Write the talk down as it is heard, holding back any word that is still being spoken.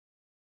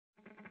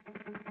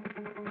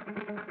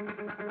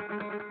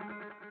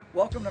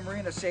Welcome to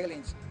Marina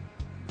Sailing's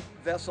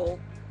vessel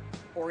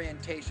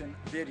orientation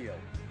video.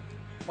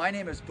 My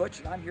name is Butch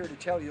and I'm here to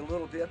tell you a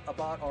little bit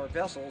about our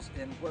vessels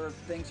and where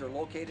things are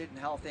located and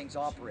how things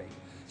operate.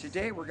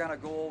 Today we're going to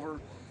go over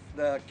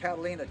the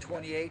Catalina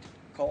 28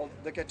 called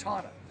the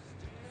Gitana.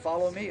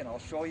 Follow me and I'll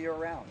show you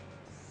around.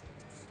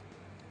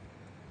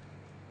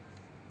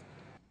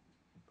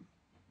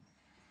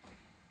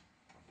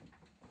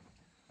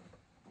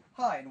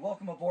 Hi and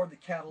welcome aboard the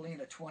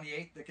Catalina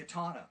 28, the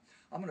Gitana.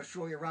 I'm going to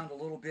show you around a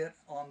little bit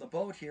on the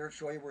boat here,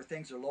 show you where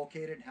things are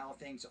located and how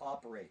things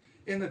operate.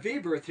 In the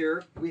V-berth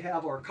here, we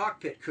have our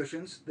cockpit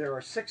cushions. There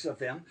are 6 of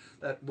them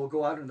that will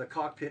go out in the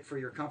cockpit for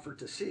your comfort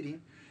to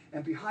seating.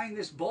 And behind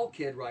this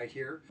bulkhead right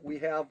here, we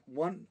have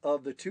one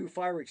of the 2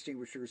 fire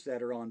extinguishers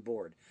that are on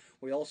board.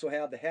 We also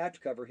have the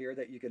hatch cover here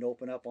that you can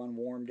open up on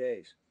warm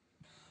days.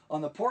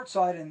 On the port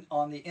side and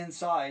on the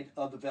inside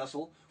of the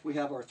vessel, we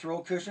have our throw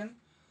cushion,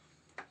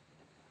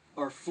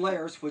 our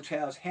flares, which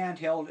has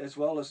handheld as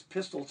well as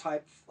pistol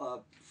type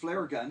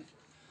flare gun,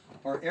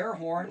 our air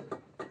horn,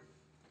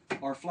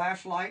 our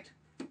flashlight,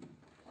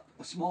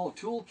 a small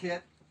tool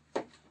kit,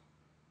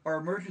 our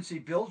emergency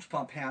bilge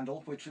pump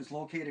handle, which is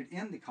located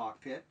in the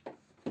cockpit,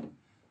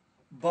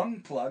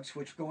 bung plugs,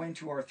 which go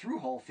into our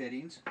through-hull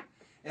fittings,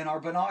 and our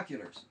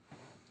binoculars.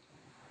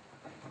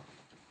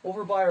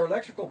 Over by our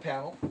electrical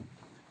panel,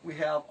 we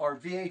have our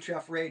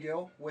VHF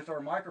radio with our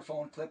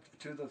microphone clipped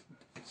to the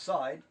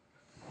side,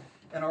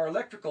 and our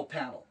electrical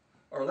panel.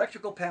 Our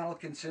electrical panel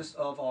consists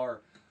of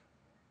our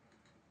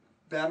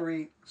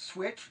battery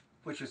switch,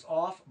 which is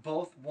off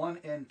both 1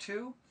 and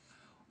 2,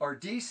 our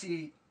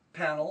DC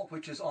panel,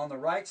 which is on the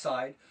right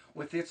side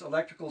with its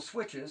electrical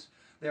switches.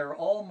 They're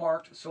all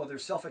marked so they're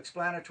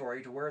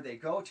self-explanatory to where they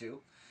go to.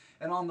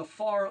 And on the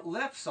far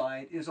left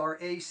side is our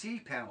AC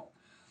panel.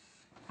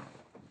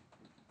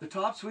 The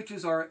top switch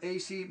is our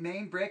AC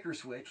main breaker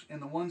switch, and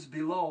the ones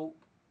below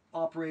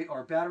operate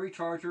our battery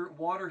charger,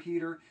 water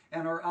heater,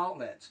 and our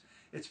outlets.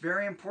 It's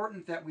very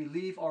important that we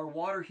leave our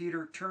water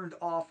heater turned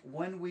off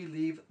when we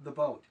leave the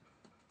boat.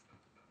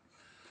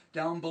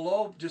 Down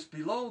below, just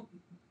below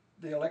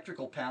the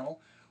electrical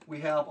panel, we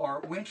have our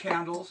winch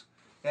handles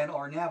and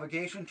our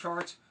navigation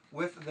charts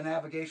with the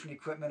navigation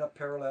equipment of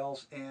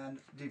parallels and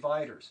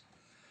dividers.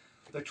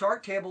 The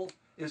chart table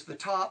is the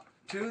top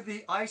to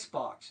the ice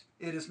box.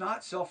 It is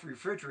not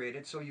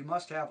self-refrigerated, so you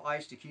must have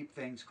ice to keep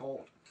things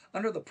cold.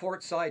 Under the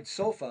port side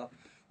sofa,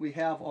 we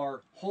have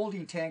our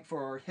holding tank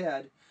for our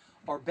head,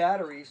 our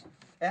batteries,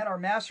 and our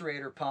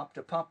macerator pump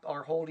to pump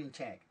our holding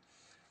tank.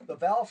 The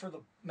valve for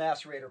the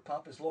macerator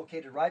pump is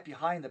located right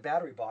behind the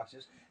battery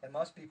boxes and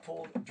must be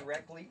pulled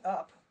directly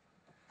up.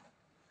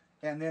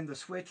 And then the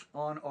switch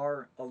on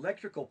our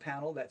electrical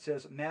panel that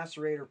says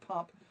macerator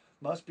pump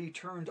must be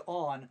turned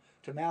on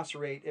to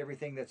macerate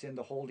everything that's in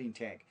the holding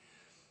tank.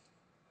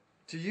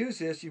 To use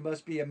this, you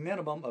must be a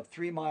minimum of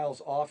 3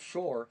 miles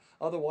offshore.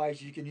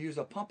 Otherwise, you can use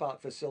a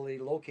pump-out facility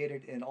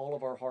located in all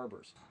of our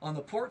harbors. On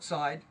the port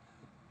side,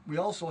 we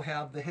also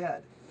have the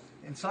head.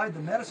 Inside the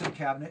medicine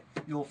cabinet,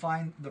 you'll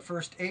find the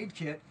first aid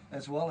kit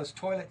as well as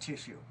toilet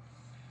tissue.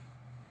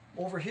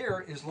 Over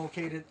here is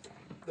located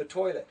the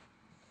toilet.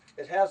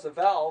 It has a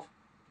valve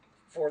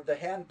for the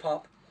hand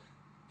pump,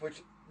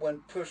 which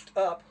when pushed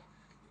up,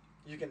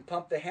 you can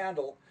pump the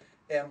handle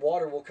and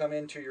water will come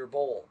into your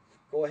bowl.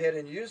 Go ahead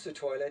and use the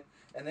toilet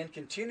and then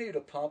continue to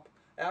pump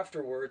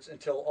afterwards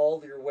until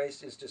all your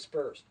waste is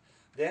dispersed.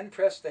 Then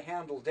press the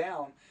handle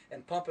down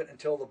and pump it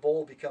until the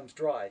bowl becomes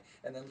dry,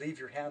 and then leave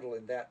your handle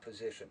in that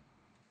position.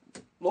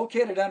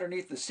 Located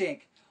underneath the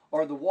sink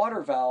are the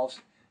water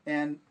valves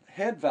and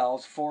head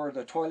valves for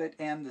the toilet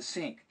and the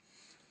sink.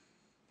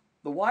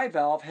 The Y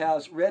valve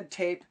has red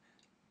tape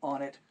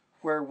on it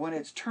where when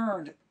it's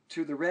turned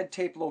to the red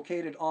tape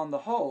located on the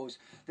hose,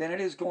 then it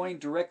is going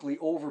directly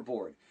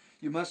overboard.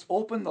 You must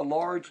open the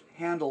large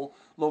handle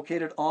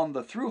located on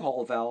the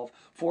through-hull valve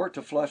for it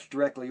to flush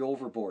directly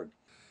overboard.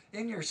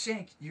 In your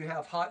sink, you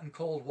have hot and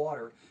cold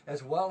water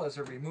as well as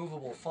a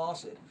removable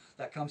faucet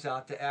that comes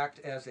out to act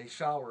as a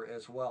shower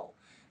as well.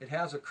 It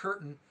has a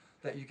curtain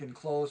that you can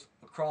close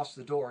across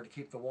the door to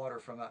keep the water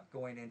from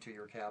going into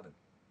your cabin.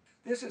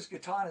 This is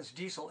Gitana's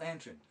diesel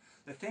engine.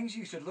 The things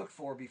you should look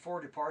for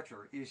before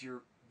departure is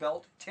your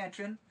belt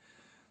tension,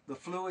 the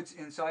fluids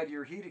inside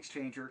your heat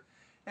exchanger,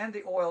 and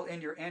the oil in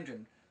your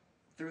engine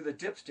through the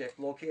dipstick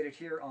located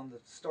here on the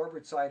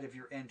starboard side of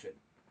your engine.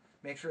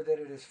 Make sure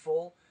that it is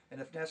full, and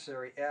if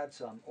necessary, add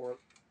some or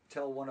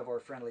tell one of our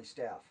friendly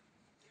staff.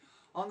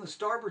 On the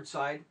starboard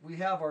side, we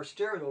have our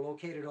stereo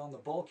located on the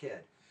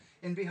bulkhead.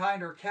 In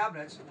behind our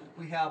cabinets,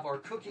 we have our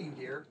cooking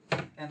gear,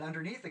 and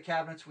underneath the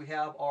cabinets, we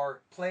have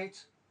our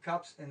plates,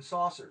 cups, and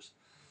saucers.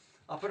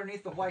 Up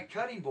underneath the white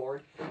cutting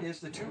board is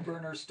the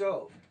 2-burner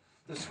stove.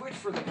 The switch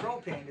for the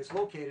propane is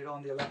located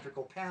on the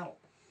electrical panel.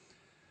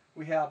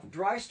 We have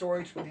dry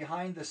storage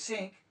behind the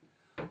sink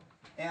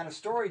and a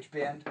storage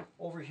bin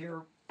over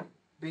here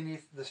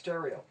beneath the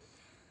stereo.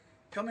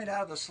 Coming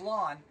out of the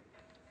salon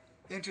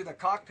into the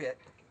cockpit,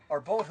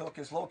 our boat hook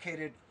is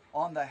located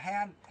on the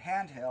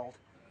handheld.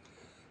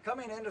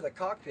 Coming into the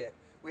cockpit,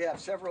 we have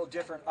several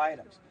different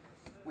items.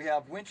 we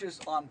have winches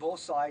on both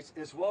sides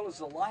as well as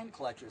the line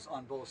clutches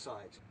on both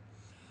sides.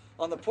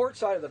 On the port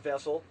side of the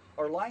vessel,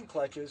 our line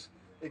clutches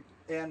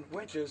and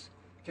winches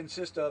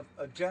consist of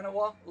a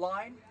Genoa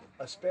line,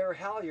 a spare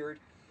halyard,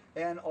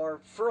 and our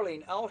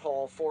furling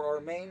outhaul for our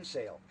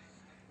mainsail,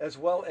 as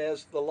well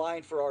as the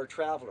line for our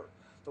traveler.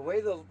 The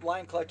way the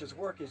line clutches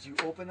work is you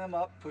open them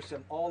up, push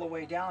them all the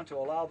way down to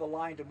allow the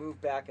line to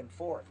move back and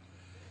forth.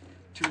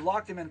 To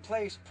lock them in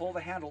place, pull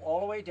the handle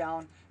all the way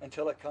down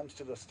until it comes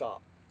to the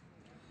stop.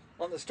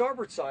 On the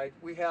starboard side,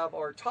 we have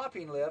our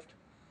topping lift,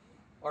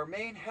 our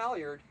main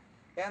halyard,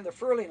 and the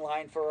furling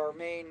line for our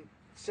main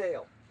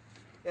sail.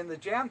 In the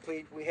jam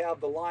cleat, we have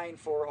the line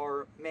for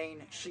our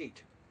main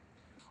sheet.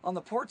 On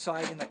the port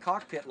side, in the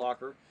cockpit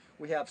locker,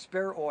 we have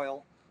spare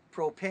oil,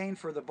 propane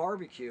for the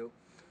barbecue,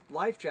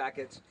 life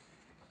jackets,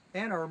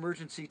 and our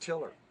emergency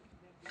tiller,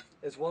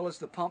 as well as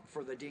the pump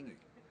for the dinghy.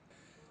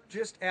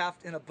 Just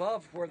aft and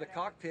above where the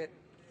cockpit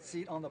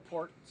seat on the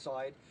port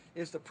side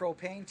is the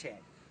propane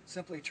tank.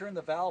 Simply turn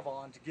the valve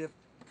on to give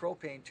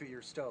propane to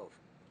your stove.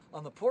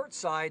 On the port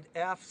side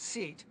aft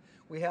seat,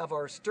 we have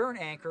our stern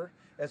anchor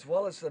as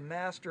well as the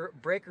master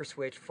breaker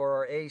switch for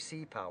our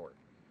AC power.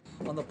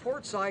 On the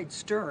port side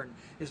stern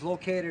is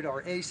located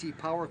our AC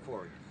power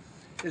cord.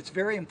 It's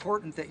very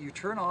important that you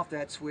turn off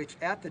that switch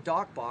at the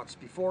dock box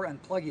before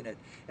unplugging it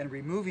and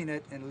removing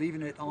it and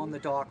leaving it on the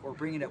dock or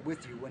bringing it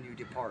with you when you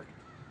depart.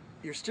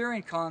 Your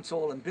steering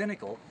console and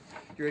binnacle,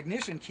 your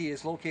ignition key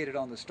is located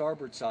on the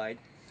starboard side,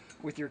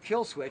 with your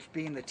kill switch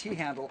being the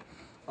T-handle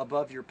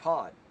above your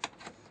pod.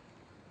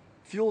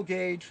 Fuel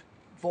gauge,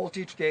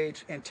 voltage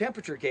gauge, and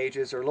temperature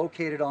gauges are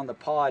located on the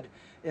pod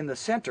in the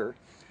center.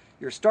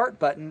 Your start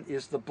button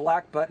is the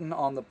black button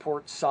on the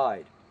port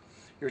side.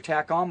 Your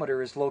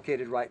tachometer is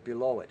located right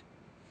below it.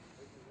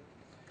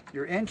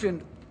 Your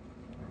engine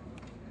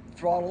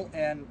throttle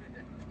and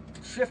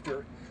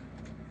shifter,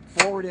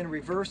 forward and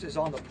reverse, is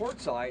on the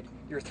port side.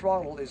 Your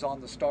throttle is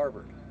on the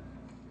starboard.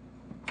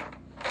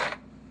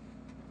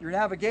 Your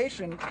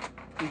navigation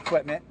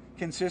equipment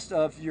consists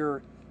of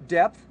your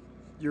depth,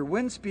 your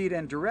wind speed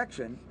and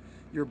direction,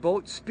 your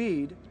boat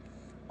speed,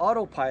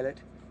 autopilot,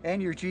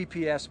 and your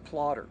GPS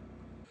plotter.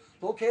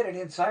 Located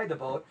inside the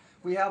boat,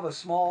 we have a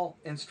small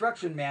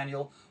instruction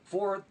manual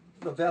for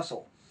the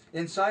vessel.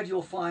 Inside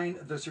you'll find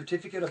the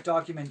certificate of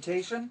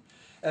documentation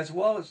as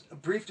well as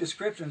brief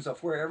descriptions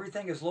of where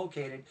everything is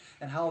located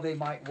and how they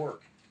might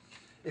work.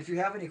 If you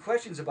have any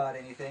questions about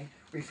anything,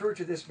 refer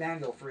to this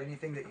manual for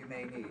anything that you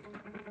may need.